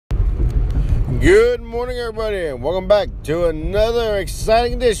Good morning, everybody, and welcome back to another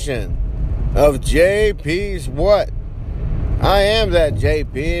exciting edition of JP's What? I am that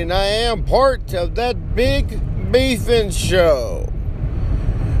JP, and I am part of that big beefing show.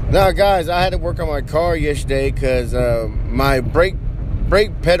 Now, guys, I had to work on my car yesterday because my brake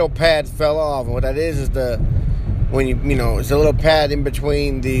pedal pad fell off. And what that is when it's a little pad in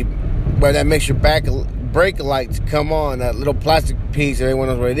between where that makes your brake lights come on. That little plastic piece, everyone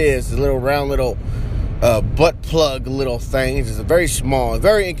knows what it is. It's a little round little butt plug little thing. It's very small,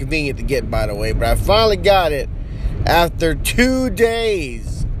 very inconvenient to get, by the way. But I finally got it after 2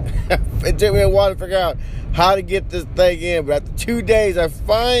 days. It took me a while to figure out how to get this thing in. But after 2 days, I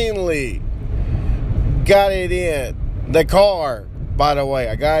finally got it in the car. By the way,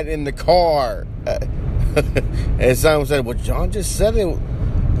 I got it in the car. And someone said, "Well, John just said it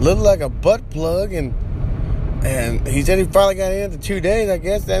looked like a butt plug," and he said he finally got it in for 2 days. I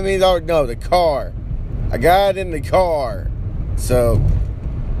guess that means, no, the car. I got it in the car. So,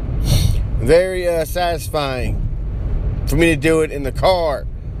 very satisfying for me to do it in the car,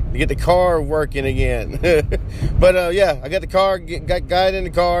 to get the car working again. But, yeah, I got the car, got it in the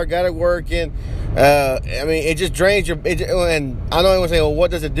car, got it working. It just drains and I know everyone say, "Well,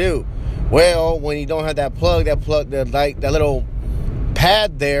 what does it do?" Well, when you don't have that little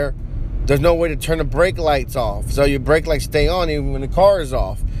pad there, there's no way to turn the brake lights off. So your brake lights stay on even when the car is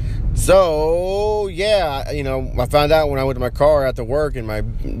off. So, yeah, I found out when I went to my car after work and my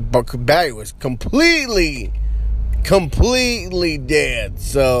battery was completely dead.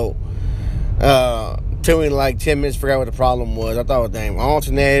 So, took me like 10 minutes to figure out what the problem was. I thought it was the damn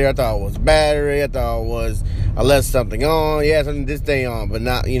alternator. I thought it was battery. I thought it was I left something on. Yeah, something did stay on, but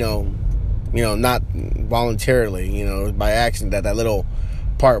not, not voluntarily. It was by accident that little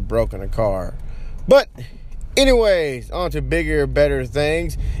part broke in the car. But anyways, on to bigger, better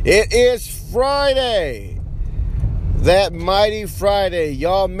things. It is Friday. That mighty Friday.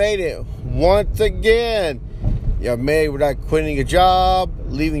 Y'all made it once again. Y'all made it without quitting your job,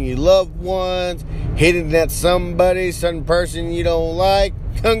 leaving your loved ones, hitting that some person you don't like.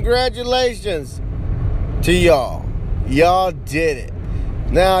 Congratulations to y'all. Y'all did it.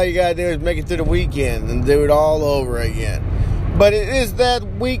 Now all you gotta do is make it through the weekend and do it all over again. But it is that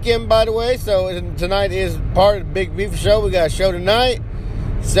weekend, by the way, so tonight is part of the Big Beef Show. We got a show tonight.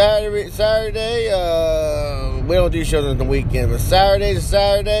 Saturday, we don't do shows on the weekend, but Saturday to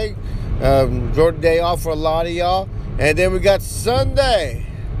Saturday, short day off for a lot of y'all. And then we got Sunday,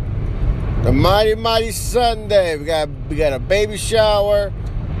 the mighty Sunday. We got a baby shower.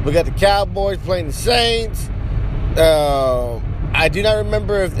 We got the Cowboys playing the Saints. I do not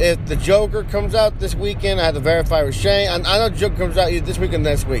remember if the Joker comes out this weekend. I have to verify with Shane. I know the Joker comes out either this week or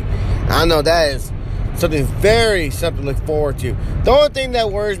next week. I know that is something to look forward to. The only thing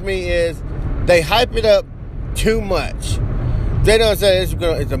that worries me is they hype it up too much. They don't say it's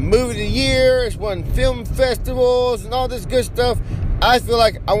a movie of the year, it's won film festivals and all this good stuff. I feel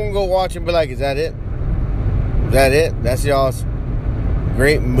like I want to go watch it and be like, is that it? Is that it? That's y'all's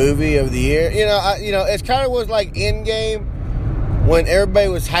great movie of the year? It's kind of was like Endgame when everybody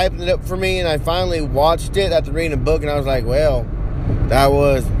was hyping it up for me, and I finally watched it after reading a book, and I was like, well, that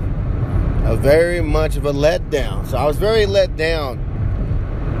was a very much of a letdown. So I was very let down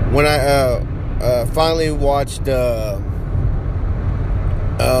when I finally watched Endgame.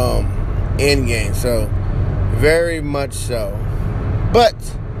 So very much so. But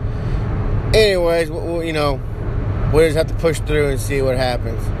anyways, we'll just have to push through and see what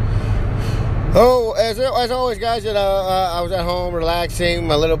happens. Oh, as always, guys, I was at home relaxing.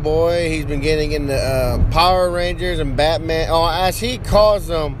 My little boy, he's been getting into Power Rangers and Batman. Oh, as he calls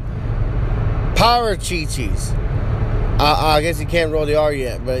them, Power Chi-Chis. I guess he can't roll the R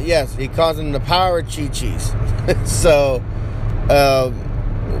yet, but yes, he calls them the Power Chi-Chis. So,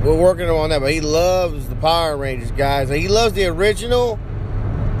 we're working on that, but he loves the Power Rangers, guys. He loves the original,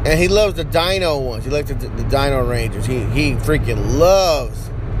 and he loves the Dino ones. He likes the Dino Rangers. He freaking loves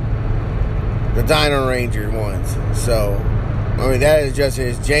the Dino Ranger ones. So, that is just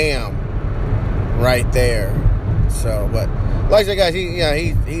his jam right there. So, but like I said, guys,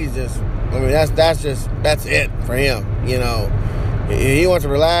 he's just, that's it for him. He wants to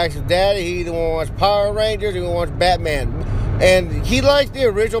relax with Daddy. He either wants to watch Power Rangers, or he wants Batman. And he likes the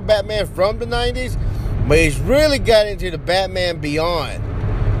original Batman from the 90s, but he's really got into the Batman Beyond.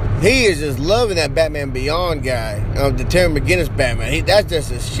 He is just loving that Batman Beyond guy, the Terry McGinnis Batman. That's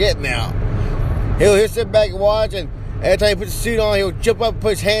just his shit now. He'll sit back and watch, and every time he puts a suit on, he'll jump up and put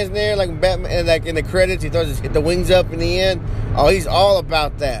his hands in there like Batman, and like in the credits, he throws hit the wings up in the end. Oh, he's all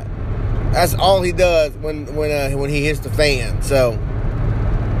about that. That's all he does when he hits the fan. So,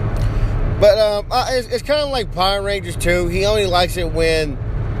 But it's kind of like Power Rangers too. He only likes it when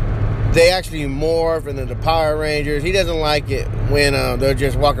they actually morph into the Power Rangers. He doesn't like it when they're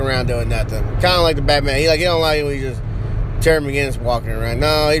just walking around doing nothing. Kind of like the Batman. He don't like it when he just Terry McGinnis walking around.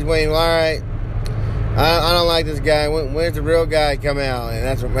 No, he's waiting. All right, I don't like this guy. When's the real guy come out? And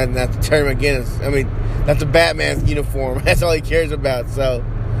that's Terry McGinnis. I mean, that's the Batman's uniform. That's all he cares about. So,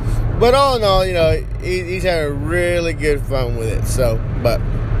 but all in all, he's having really good fun with it. So, but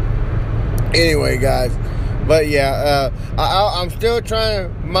anyway, guys. But yeah, I'm still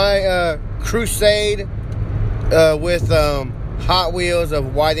trying my crusade with Hot Wheels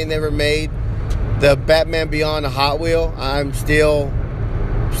of why they never made the Batman Beyond the Hot Wheel. I'm still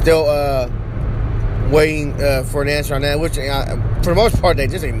waiting for an answer on that. Which for the most part they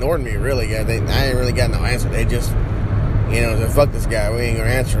just ignored me. Really, I ain't really got no answer. They just said, fuck this guy. We ain't gonna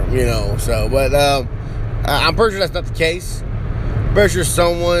answer him. So, but I'm pretty sure that's not the case. Pretty sure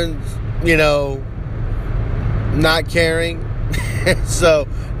someone's not caring. So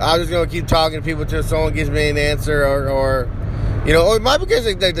I'm just gonna keep talking to people until someone gives me an answer, or it might be because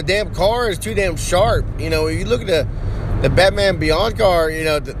the damn car is too damn sharp. You look at the Batman Beyond car,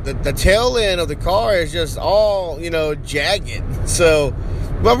 the tail end of the car is just all jagged. So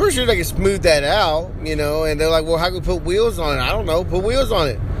I'm pretty sure they can smooth that out. And they're like, well, how can we put wheels on it? I don't know. Put wheels on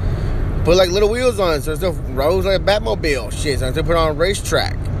it. Put like little wheels on it so it still rolls like a Batmobile. Shit, so I still put it on a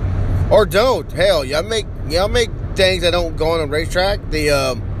racetrack. Or don't. Hell, y'all make things that don't go on a racetrack.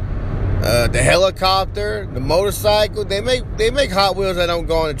 The helicopter, the motorcycle, they make Hot Wheels that don't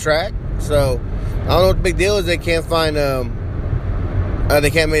go on the track. So I don't know what the big deal is. They can't find they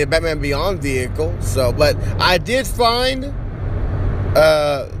can't make a Batman Beyond vehicle. So, but I did find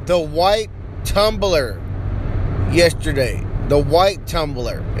the white tumbler yesterday. The white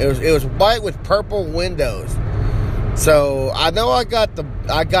tumbler. It was white with purple windows. So I know I got the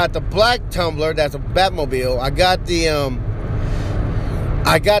black tumbler that's a Batmobile. I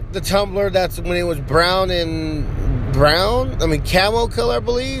got the tumbler that's when it was brown. I mean camo color, I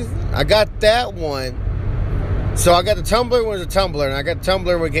believe. I got that one. So I got the tumbler when it was a tumbler, and I got the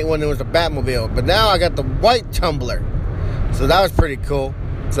tumbler when it was a Batmobile. But now I got the white tumbler. So that was pretty cool.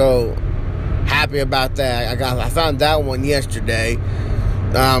 So happy about that. I found that one yesterday.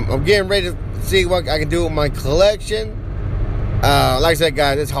 I'm getting ready to see what I can do with my collection. Like I said,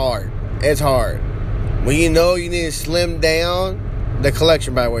 guys, it's hard. It's hard. When you need to slim down the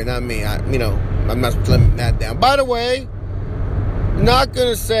collection, by the way, not me. I'm not slimming that down. By the way, not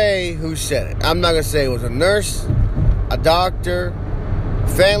gonna say who said it. I'm not gonna say it was a nurse, a doctor,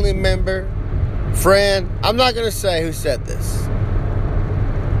 family member, friend. I'm not gonna say who said this.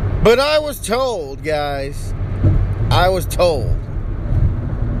 But I was told, guys,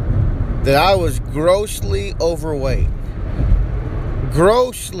 that I was grossly overweight.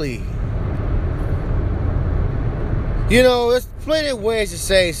 Grossly. There's plenty of ways to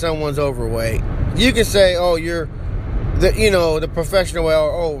say someone's overweight. You can say, oh, you're the professional way,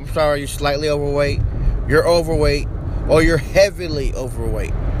 or, oh, I'm sorry, you're slightly overweight, you're overweight, or you're heavily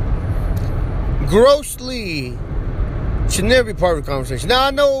overweight. Grossly should never be part of the conversation. Now,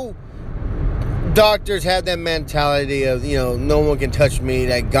 I know doctors have that mentality of, no one can touch me,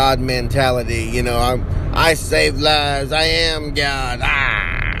 that God mentality, I save lives, I am God,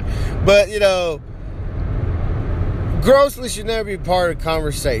 But, grossly should never be part of the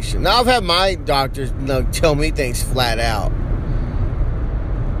conversation. Now, I've had my doctors tell me things flat out.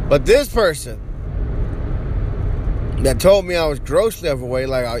 But this person that told me I was grossly overweight,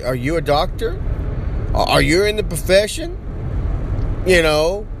 like, are you a doctor? Are you in the profession?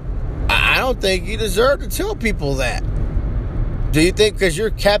 I don't think you deserve to tell people that. Do you think because you're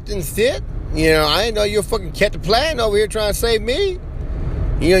Captain Fit? I didn't know you were fucking Captain Planet over here trying to save me.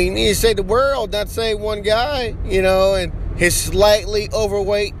 You need to save the world, not save one guy, and his slightly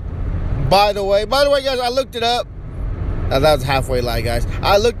overweight. By the way, guys, I looked it up. Now, that was halfway lie, guys.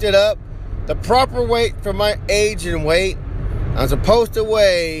 I looked it up. The proper weight for my age and weight, I'm supposed to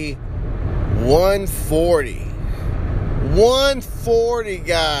weigh 140. 140,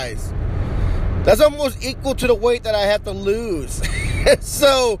 guys. That's almost equal to the weight that I have to lose.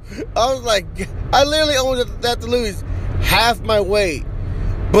 So, I was like, I literally almost have to lose half my weight.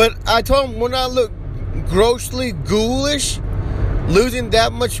 But I told him when I look grossly ghoulish, losing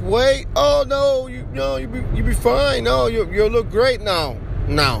that much weight, oh, no, you be fine. No, you'll look great. No.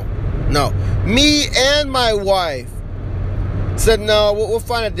 Me and my wife said, no, we'll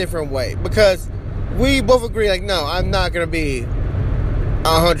find a different way. Because we both agree, like, no, I'm not going to be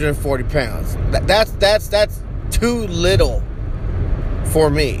 140 pounds. That's too little for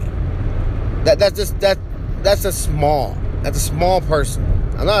me. That's a small person.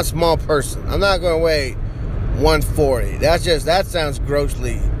 I'm not a small person. I'm not going to weigh 140. That sounds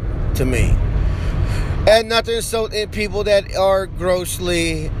grossly to me. And not to insult people that are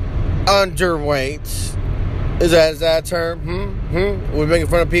grossly underweight. Is that a term? We're making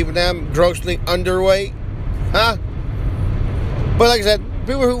fun of people now grossly underweight? Huh? But like I said,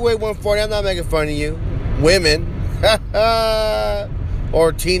 people who weigh 140, I'm not making fun of you. Women.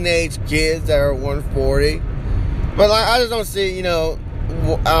 Or teenage kids that are 140. But like, I just don't see, I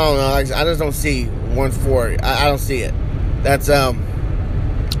don't know. I just don't see 140. I don't see it. That's, I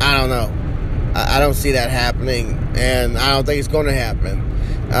don't know. I don't see that happening. And I don't think it's going to happen.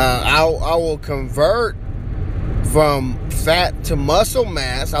 I will convert from fat to muscle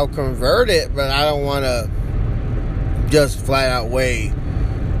mass. I'll convert it, but I don't want to just flat out weigh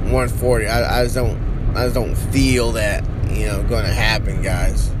 140. I just don't feel that, going to happen,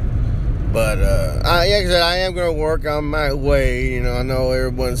 guys. But, like I said, I am going to work on my weight. I know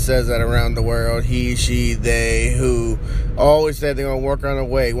everyone says that around the world. He, she, they, who always said they're going to work on their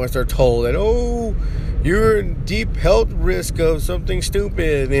weight once they're told that, oh, you're in deep health risk of something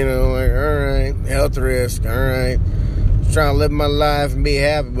stupid. All right, health risk, all right. Just trying to live my life and be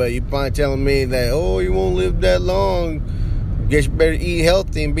happy, but you're probably telling me that, oh, you won't live that long. Guess you better eat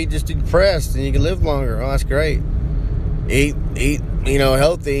healthy and be just depressed and you can live longer. Oh, that's great. Eat,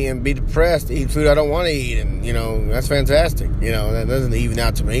 healthy and be depressed. Eat food I don't want to eat, and that's fantastic. That doesn't even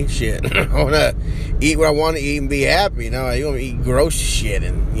out to me. Shit, I want to eat what I want to eat and be happy. You want to eat gross shit,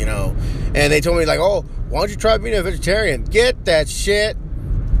 and And they told me oh, why don't you try being a vegetarian? Get that shit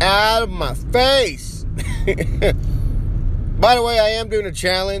out of my face. By the way, I am doing a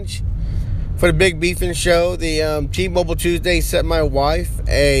challenge for the Big Beefin' Show. The T-Mobile Tuesday sent my wife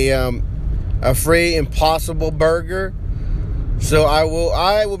a free Impossible Burger. So I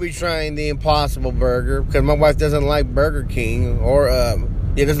will be trying the Impossible Burger because my wife doesn't like Burger King or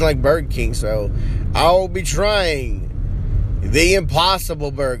doesn't like Burger King. So I will be trying the Impossible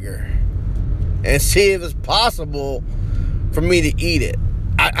Burger and see if it's possible for me to eat it.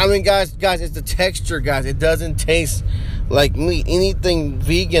 I mean, guys, it's the texture, guys. It doesn't taste like meat. Anything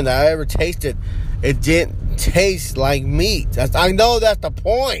vegan that I ever tasted, it didn't taste like meat. I know that's the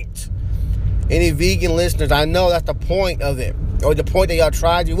point. Any vegan listeners, I know that's the point of it. Or the point that y'all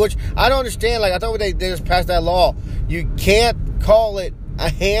tried to, which I don't understand. I thought they just passed that law. You can't call it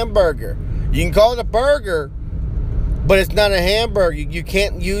a hamburger. You can call it a burger, but it's not a hamburger. You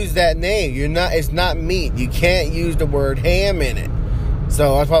can't use that name. It's not meat. You can't use the word ham in it.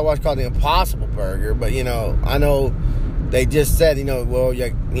 So that's why it's called the Impossible Burger. But I know they just said, well,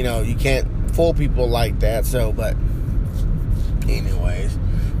 you can't fool people like that. So, but anyways,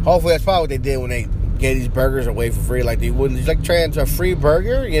 hopefully that's probably what they did when they get these burgers away for free. Like they wouldn't try into a free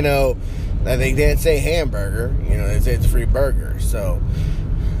burger. They didn't say hamburger. They said it's a free burger. So,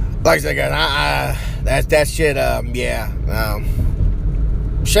 like I said, guys, that's that shit.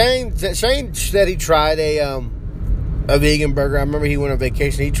 Shane said he tried a vegan burger. I remember he went on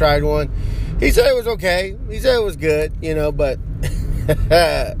vacation. He tried one. He said it was okay. He said it was good. But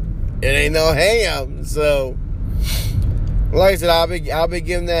it ain't no ham. So, like I said, I'll be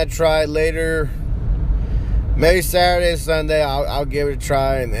giving that a try later. Maybe Saturday, Sunday. I'll give it a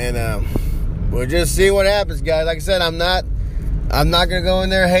try, and we'll just see what happens, guys. Like I said, I'm not gonna go in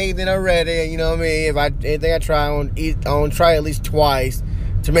there hating already. You know what I mean? If anything I try, I want to try at least twice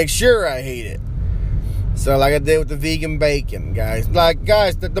to make sure I hate it. So, like I did with the vegan bacon, guys.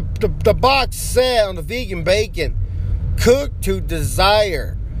 The box said on the vegan bacon, cooked to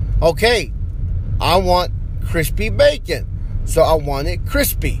desire. Okay, I want crispy bacon, so I want it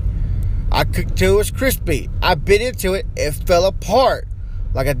crispy. I cooked till it was crispy. I bit into it. It fell apart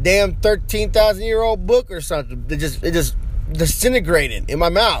like a damn 13,000-year-old book or something. It just disintegrated in my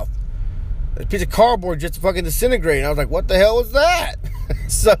mouth. A piece of cardboard just fucking disintegrated. I was like, what the hell was that?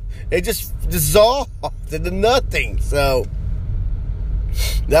 So it just dissolved into nothing. So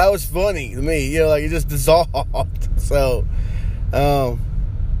that was funny to me. It just dissolved. So,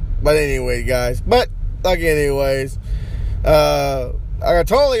 but anyway, guys. I got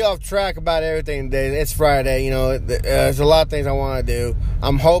totally off track about everything today. It's Friday, there's a lot of things I want to do.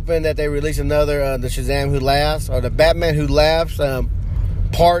 I'm hoping that they release another, the Shazam Who Laughs, or the Batman Who Laughs,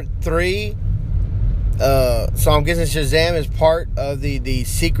 part 3. So I'm guessing Shazam is part of the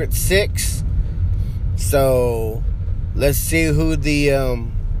Secret Six. So let's see who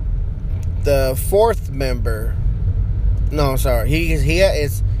the fourth member. No, I'm sorry. He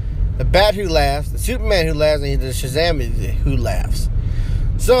is the Bat Who Laughs, the Superman Who Laughs, and the Shazam Who Laughs.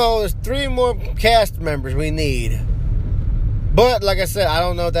 So there's 3 more cast members we need. But like I said, I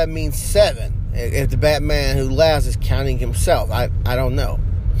don't know if that means 7. if the Batman Who Laughs is counting himself. I don't know.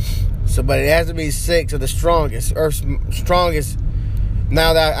 So, but it has to be 6 of the strongest, Earth's strongest.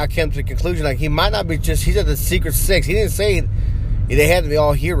 Now that I came to the conclusion, like, he might not be he's at the secret 6. He didn't say they had to be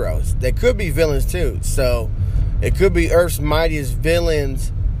all heroes. They could be villains too. So it could be Earth's mightiest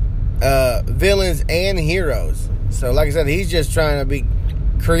villains and heroes. So, like I said, he's just trying to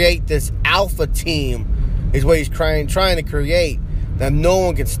create this alpha team, is what he's trying to create, that no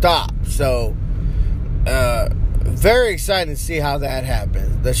one can stop. So, very exciting to see how that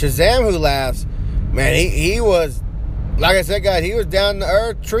happens. The Shazam Who Laughs, man, he was, like I said, guys, he was down to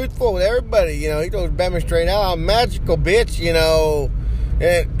earth, truthful with everybody. You know, he told Batman straight out, "I'm magical, bitch." You know,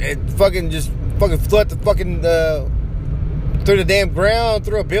 and fucking flood the fucking through the damn ground,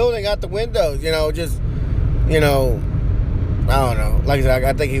 through a building, out the windows. You know, just, you know, I don't know. Like I said,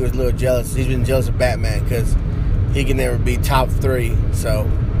 I think he was a little jealous. He's been jealous of Batman because he can never be top 3. So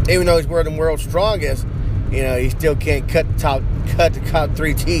even though he's one of the world's strongest, you know, he still can't cut the top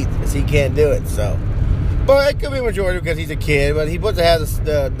 3 teeth, because he can't do it. So, but it could be majority because he's a kid, but he must have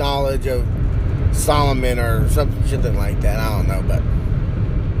the knowledge of Solomon or something like that. I don't know,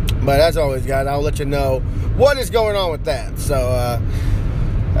 but as always, guys, I'll let you know what is going on with that. So,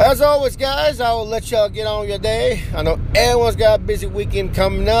 as always, guys, I will let y'all get on your day. I know everyone's got a busy weekend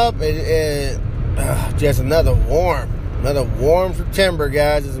coming up. Just another warm September,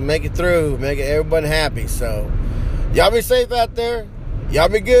 guys. Just make it through, make everybody happy. So, y'all be safe out there. Y'all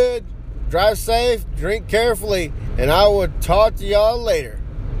be good. Drive safe. Drink carefully. And I will talk to y'all later.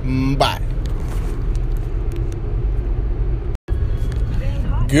 Bye.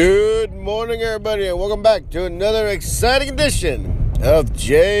 Good morning, everybody, and welcome back to another exciting edition of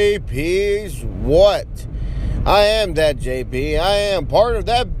JP's What? I am that JP. I am part of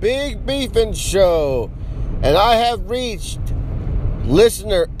that Big Beefin' Show, and I have reached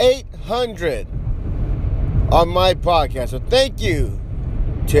listener 800 on my podcast. So thank you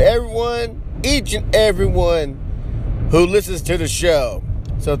to everyone, each and everyone who listens to the show.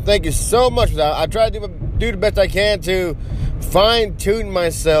 So thank you so much for that. I try to do the best I can to fine-tune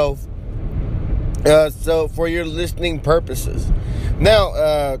myself so for your listening purposes.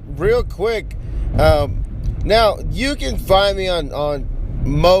 Now, real quick, now you can find me on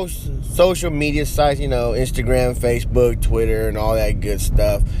most social media sites, you know, Instagram, Facebook, Twitter, and all that good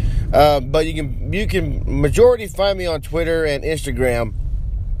stuff. But you can majority find me on Twitter and Instagram,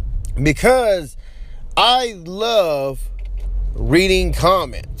 because I love reading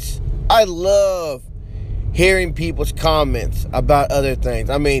comments. I love hearing people's comments about other things.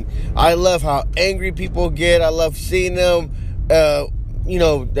 I mean, I love how angry people get. I love seeing them. You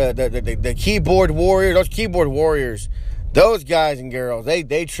know, the keyboard warrior, those keyboard warriors, those guys and girls,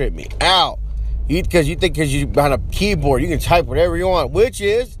 they trip me out. Because you think because you're behind a keyboard, you can type whatever you want, which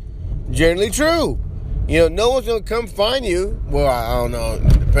is generally true. You know, no one's going to come find you. Well, I don't know. It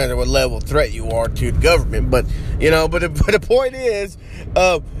depends on what level of threat you are to the government. But, you know, but the point is,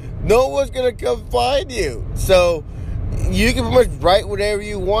 no one's going to come find you. So you can pretty much write whatever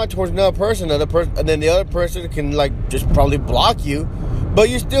you want towards another person, and then the other person can, like, just probably block you. But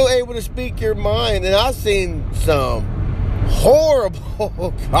you're still able to speak your mind. And I've seen some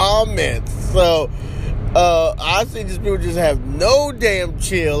horrible comments. So I've seen just people just have no damn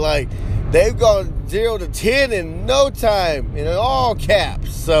chill. Like, they've gone 0 to 10 in no time, in all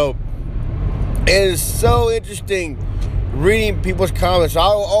caps. So it is so interesting reading people's comments.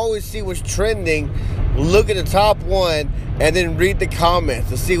 I'll always see what's trending, look at the top one, and then read the comments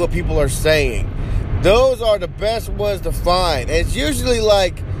to see what people are saying. Those are the best ones to find. And it's usually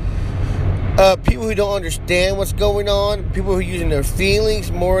like people who don't understand what's going on, people who are using their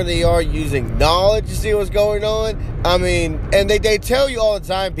feelings more than they are using knowledge to see what's going on. I mean, and they tell you all the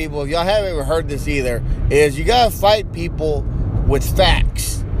time, people, if y'all haven't ever heard this either, is you gotta fight people with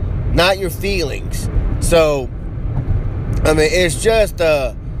facts, not your feelings. So, I mean, it's just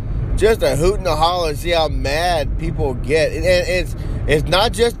a hoot and a holler to see how mad people get. And it's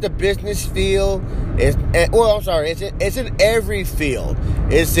not just the business field. It's in every field.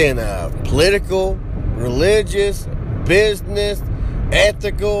 It's in political, religious, business,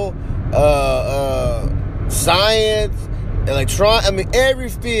 ethical, science, electronic. I mean, every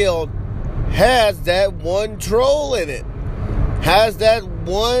field has that one troll in it. Has that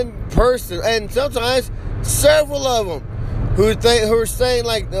one person, and sometimes several of them, who are saying,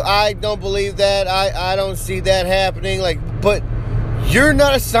 like, I don't believe that, I don't see that happening. Like, but you're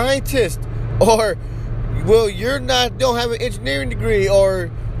not a scientist, or, well, don't have an engineering degree,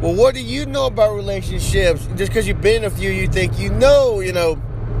 or, well, what do you know about relationships? Just because you've been in a few, you think you know,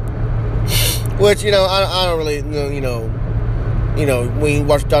 which, I don't really know, when you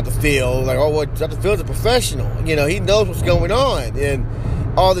watch Dr. Phil, like, oh, well, Dr. Phil's a professional. He knows what's going on and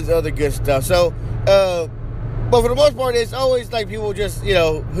all this other good stuff. So, but for the most part, it's always like people just,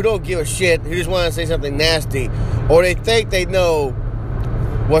 who don't give a shit, who just want to say something nasty, or they think they know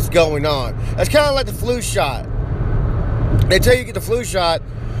what's going on. That's kind of like the flu shot. They tell you get the flu shot,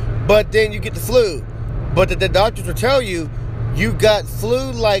 but then you get the flu. But the doctors will tell you got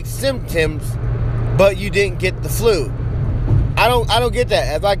flu-like symptoms, but you didn't get the flu. I don't get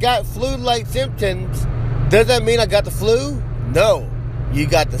that. If I got flu-like symptoms, does that mean I got the flu? No. You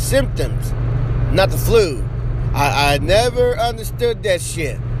got the symptoms, not the flu. I never understood that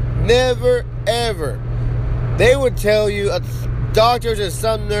shit. Never, ever. They would tell you, doctors and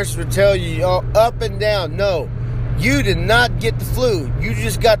some nurses would tell you up and down, no, you did not get the flu. You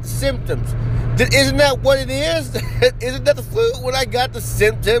just got the symptoms. Isn't that what it is? Isn't that the flu? When I got the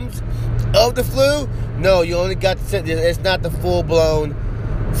symptoms of the flu? No, you only got the symptoms. It's not the full-blown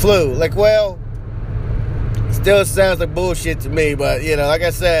flu. Like, well, still sounds like bullshit to me, but, like I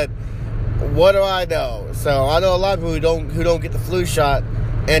said, what do I know? So I know a lot of people who don't get the flu shot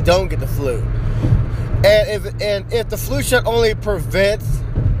and don't get the flu. And if the flu shot only prevents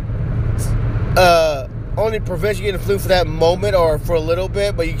you getting the flu for that moment or for a little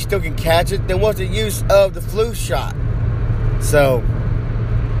bit, but you still can catch it, then what's the use of the flu shot? So,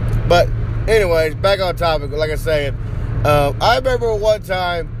 but anyways, back on topic. Like I said, I remember one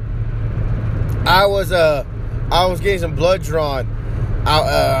time I was getting some blood drawn.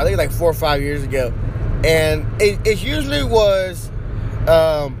 I think like 4 or 5 years ago, and it usually was.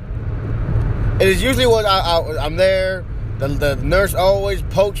 I'm there. The nurse always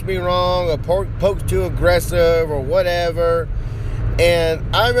pokes me wrong or pokes too aggressive or whatever. And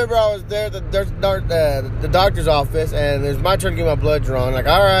I remember I was there at the doctor's office, and it's my turn to get my blood drawn. Like,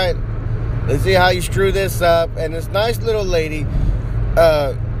 all right, let's see how you screw this up. And this nice little lady,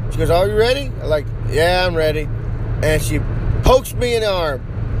 she goes, "Are you ready?" I'm like, "Yeah, I'm ready." And she pokes me in the arm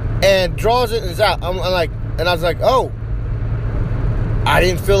and draws it and it's out. I'm like, and I was like, "Oh, I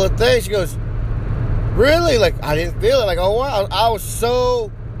didn't feel a thing." She goes, "Really?" Like, I didn't feel it. Like, oh wow. I was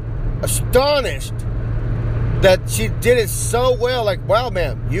so astonished that she did it so well. Like, wow,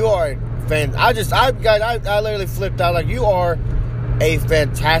 man, you are a fan. I literally flipped out. Like, you are a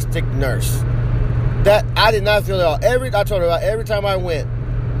fantastic nurse. That I did not feel it at all. I told her about every time I went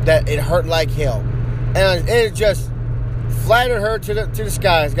that it hurt like hell, and it just flattered her to the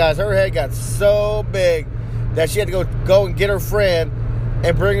skies, guys. Her head got so big that she had to go and get her friend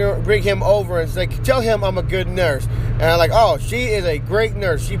and bring him over and say, "Tell him I'm a good nurse." And I'm like, "Oh, she is a great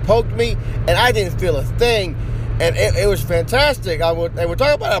nurse. She poked me, and I didn't feel a thing, and it was fantastic." And we're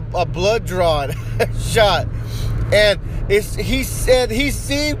talking about a blood drawn shot, and he said he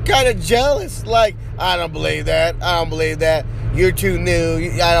seemed kind of jealous. Like, "I don't believe that. I don't believe that. You're too new.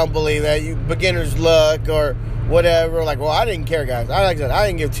 I don't believe that. You beginner's luck or whatever." Like, well, I didn't care, guys. Like I said, I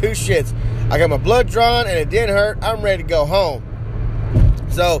didn't give two shits. I got my blood drawn, and it didn't hurt. I'm ready to go home.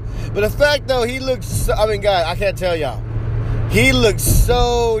 So, but the fact though, he looked guys, I can't tell y'all. He looked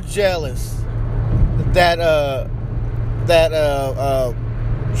so jealous that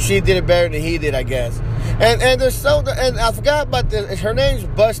she did it better than he did, I guess. And I forgot about this. Her name's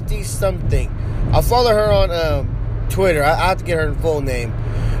Busty something. I follow her on Twitter. I have to get her full name.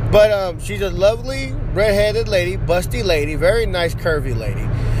 But she's a lovely redheaded lady, busty lady, very nice curvy lady.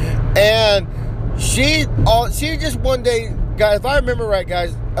 And she just one day, guys, if I remember right,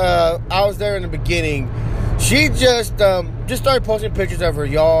 guys, I was there in the beginning. She just started posting pictures of her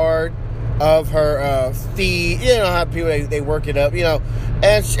yard, of her feet. You know how people they work it up,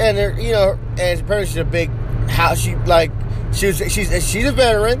 and her, and apparently she's a big house. She's a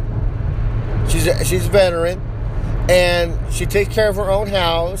veteran. She's a veteran, and she takes care of her own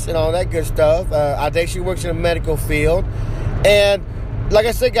house and all that good stuff. I think she works in the medical field, and like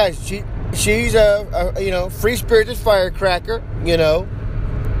I said, guys, she's a free-spirited firecracker,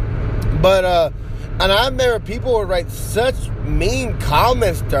 But, and I remember people would write such mean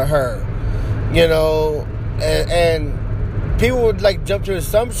comments to her, and people would, jump to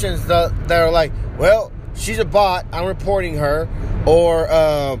assumptions that are like, well, she's a bot, I'm reporting her, or,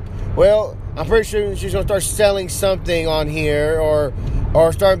 well, I'm pretty sure she's going to start selling something on here, or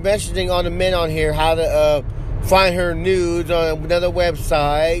start mentioning on the men on here how to, find her nudes on another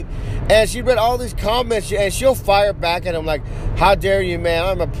website. And she read all these comments, and she'll fire back at him like, "How dare you, man?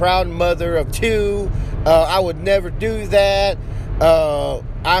 I'm a proud mother of 2. I would never do that.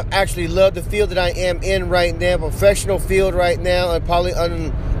 I actually love the field that I am in right now, professional field right now, and probably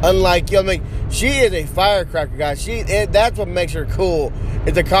unlike you." She is a firecracker, guys. That's what makes her cool,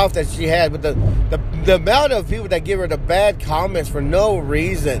 is the confidence she has. But the the amount of people that give her the bad comments for no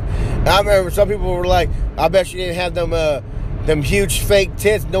reason. I remember some people were like, I bet she didn't have them huge fake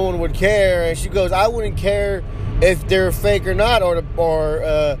tits, no one would care. And she goes, I wouldn't care if they're fake or not,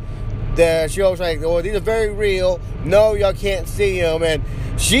 she always like, oh, these are very real. No, y'all can't see them. And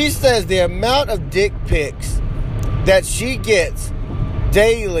she says the amount of dick pics that she gets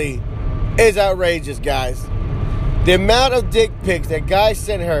daily is outrageous, guys. The amount of dick pics that guys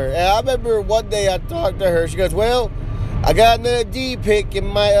sent her. And I remember one day I talked to her. She goes, well, I got another D pic in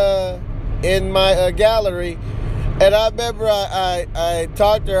my gallery. And I remember I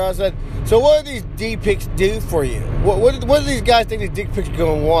talked to her. I said, so what do these D pics do for you? What do these guys think these dick pics are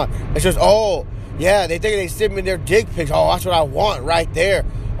going to want? And she goes, oh, yeah, they think they send me their dick pics. Oh, that's what I want right there.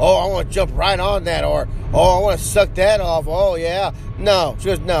 Oh, I want to jump right on that. Or, oh, I want to suck that off. Oh, yeah. No. She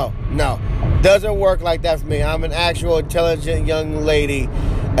goes, no. Doesn't work like that for me. I'm an actual intelligent young lady,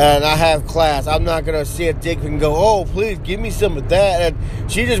 and I have class. I'm not going to see a dick and go, oh, please give me some of that.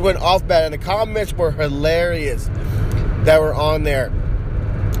 And she just went off bad, and the comments were hilarious that were on there.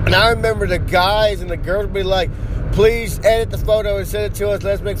 And I remember the guys and the girls would be like, please edit the photo and send it to us.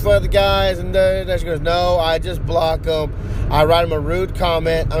 Let's make fun of the guys. And she goes, no, I just block them. I write them a rude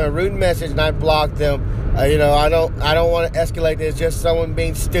message, and I block them. I don't want to escalate this. Just someone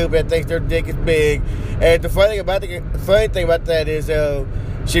being stupid thinks their dick is big. And the funny thing about that is,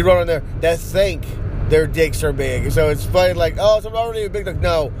 she wrote on there that think their dicks are big. So it's funny, like, oh, so I'm already big. Like,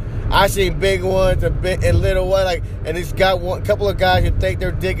 no, I seen big ones and little ones, like, and it's got a couple of guys who think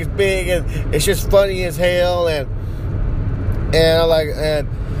their dick is big, and it's just funny as hell.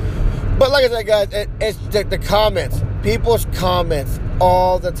 But like I said, guys, it's the comments, people's comments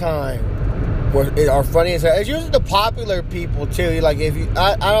all the time are funny as hell. It's usually the popular people too. Like if you,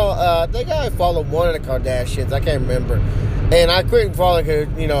 I think I follow one of the Kardashians. I can't remember, and I couldn't follow because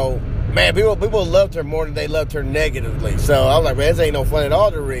man, people loved her more than they loved her negatively. So I was like, man, this ain't no fun at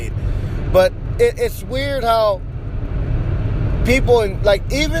all to read. But it's weird how people like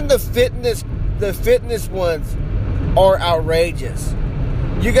even the fitness ones are outrageous.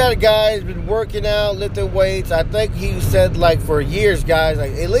 You got a guy who's been working out, lifting weights. I think he said like for years, guys,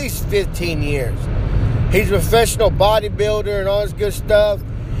 like at least 15 years. He's a professional bodybuilder and all this good stuff.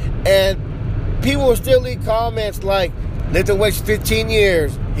 And people will still leave comments like, lifting weights 15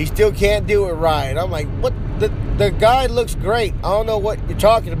 years. He still can't do it right. And I'm like, what? The guy looks great. I don't know what you're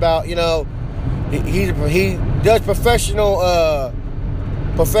talking about. He does professional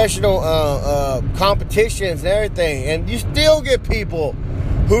competitions and everything. And you still get people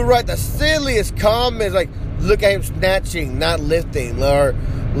who write the silliest comments like, look at him snatching, not lifting, or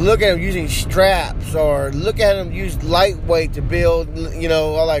look at him using straps, or look at him use lightweight to build,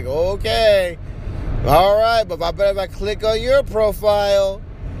 I'm like, okay, all right, but I bet if I click on your profile,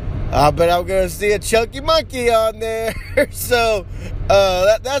 I bet I'm going to see a chunky monkey on there. So,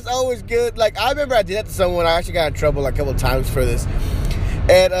 that's always good. Like, I remember I did that to someone. I actually got in trouble a couple of times for this.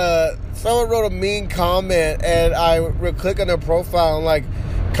 And someone wrote a mean comment, and I would click on their profile and like,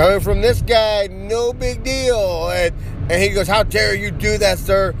 coming from this guy, no big deal. And he goes, how dare you do that,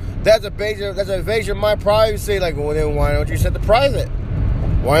 sir? That's an invasion of my privacy. Like, well, then why don't you set the private?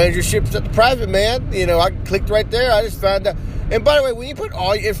 Why don't you set the private, man? I clicked right there. I just found out. And by the way, when you put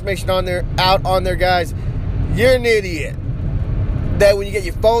all your information out on there, guys, you're an idiot. That when you get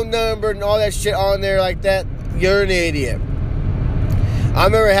your phone number and all that shit on there like that, you're an idiot. I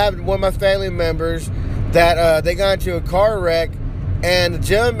remember having one of my family members that they got into a car wreck, and the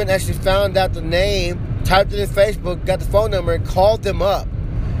gentleman actually found out the name, typed it in Facebook, got the phone number, and called them up,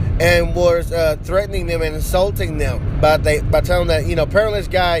 and was threatening them and insulting them by telling them that apparently this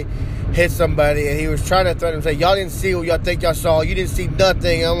guy hit somebody, and he was trying to threaten them, say, y'all didn't see what y'all think y'all saw, you didn't see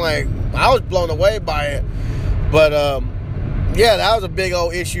nothing. I'm like, I was blown away by it. But yeah, that was a big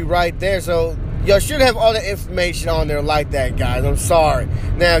old issue right there. So y'all should have all the information on there like that, guys. I'm sorry.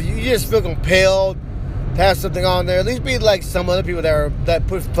 Now, if you just feel compelled to have something on there, at least be like some other people that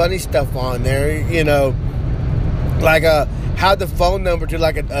put funny stuff on there, like have the phone number to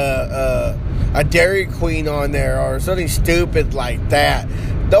like a Dairy Queen on there or something stupid like that.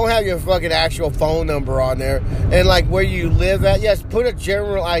 Don't have your fucking actual phone number on there. And like where you live at, yes, put a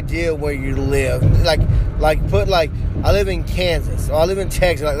general idea where you live. Like put like, I live in Kansas or I live in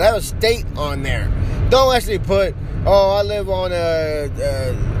Texas. Like have a state on there. Don't actually put, oh, I live on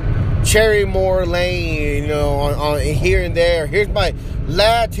Cherrymore Lane, on here and there. Here's my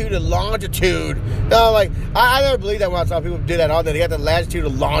latitude and longitude. No, like I never believed that when I saw people do that on there. They got the latitude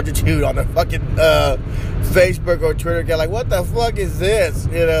and longitude on their fucking Facebook or Twitter account. Like, what the fuck is this?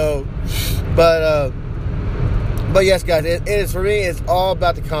 But yes, guys, it is, for me, it's all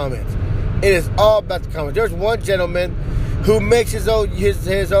about the comments. It is all about the comments. There's one gentleman who makes his whole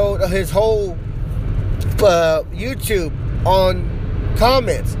YouTube on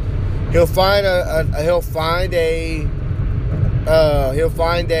comments. He'll find a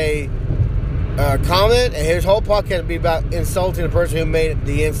comment, and his whole podcast will be about insulting the person who made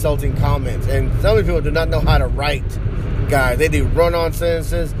the insulting comments. And some of the people do not know how to write, guys. They do run-on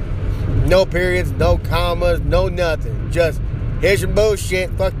sentences, no periods, no commas, no nothing. Just, here's your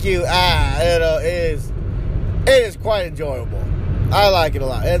bullshit, fuck you. It is quite enjoyable. I like it a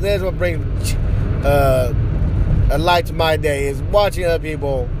lot. That's what brings a light to my day, is watching other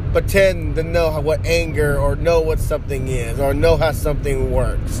people pretend to know what anger, or know what something is, or know how something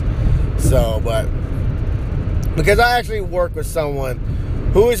works. So, but because I actually work with someone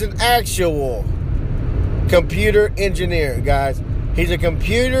who is an actual computer engineer, guys. He's a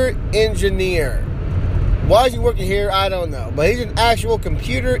computer engineer. Why is he working here? I don't know. But he's an actual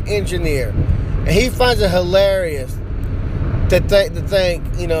computer engineer. And he finds it hilarious to think,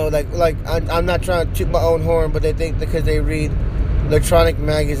 you know, like I'm not trying to toot my own horn, but they think because they read electronic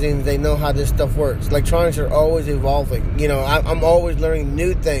magazines, they know how this stuff works. Electronics are always evolving. You know, I'm always learning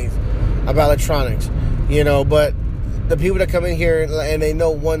new things about electronics, you know, but the people that come in here and they know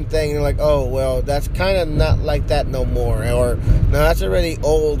one thing, they're like, oh, well, that's kind of not like that no more, or no, that's already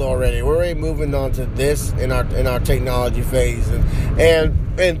old already. We're already moving on to this in our technology phase, and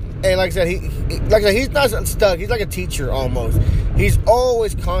like I said, he's not stuck. He's like a teacher almost. He's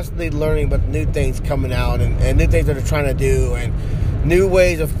always constantly learning about new things coming out, and new things that they're trying to do, and new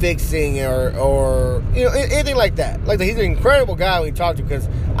ways of fixing, or you know, anything like that. Like, he's an incredible guy when you talk to, because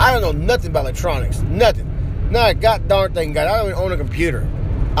I don't know nothing about electronics, nothing. Not a god darn thing, guys. I don't even own a computer.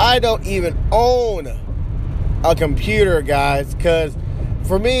 I don't even own a computer, guys, because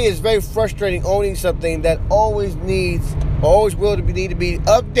for me, it's very frustrating owning something that always will need to be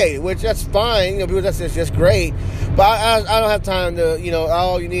updated, which that's fine. You know, people, that's just great. But I don't have time to, you know,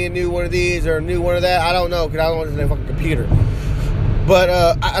 oh, you need a new one of these or a new one of that. I don't know, because I don't own a fucking computer.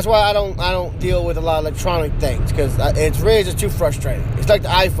 But that's why I don't deal with a lot of electronic things, because it's really just too frustrating. It's like the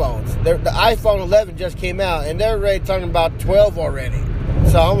iPhones. The iPhone 11 just came out, and they're already talking about 12 already.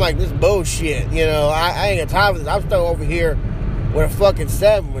 So I'm like, this bullshit. You know, I ain't got time for this. I'm still over here with a fucking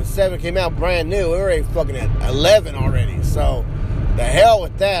 7. When 7 came out brand new, we're already fucking at 11 already. So the hell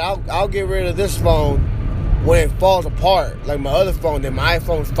with that. I'll get rid of this phone when it falls apart, like my other phone, then my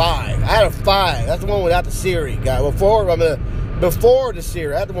iPhone 5. I had a 5. That's the one without the Siri, guy. Before the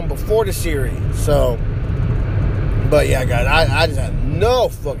Siri. I had the one before the Siri. So, but yeah, guys, I just had no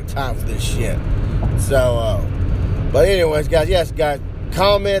fucking time for this shit. So, but anyways, guys, yes, guys,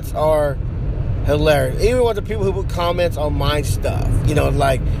 comments are hilarious. Even with the people who put comments on my stuff, you know,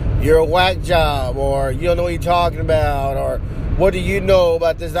 like, you're a whack job, or you don't know what you're talking about, or what do you know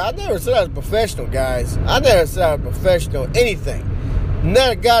about this? I never said I was professional, guys. I never said I was professional anything.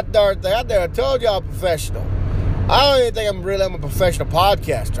 Not a goddamn thing. I never told y'all I'm professional. I don't even think I'm a professional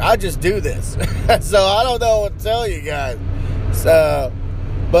podcaster. I just do this. So I don't know what to tell you guys. So,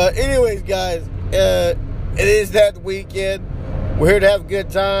 but anyways, guys, it is that weekend. We're here to have a good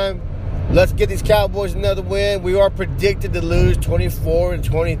time. Let's get these Cowboys another win. We are predicted to lose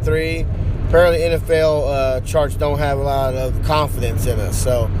 24-23. Apparently NFL charts don't have a lot of confidence in us.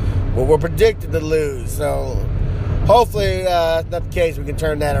 So we're predicted to lose. So hopefully that's not the case. We can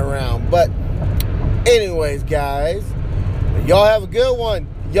turn that around. But anyways, guys, y'all have a good one.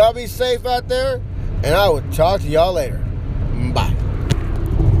 Y'all be safe out there, and I will talk to y'all later.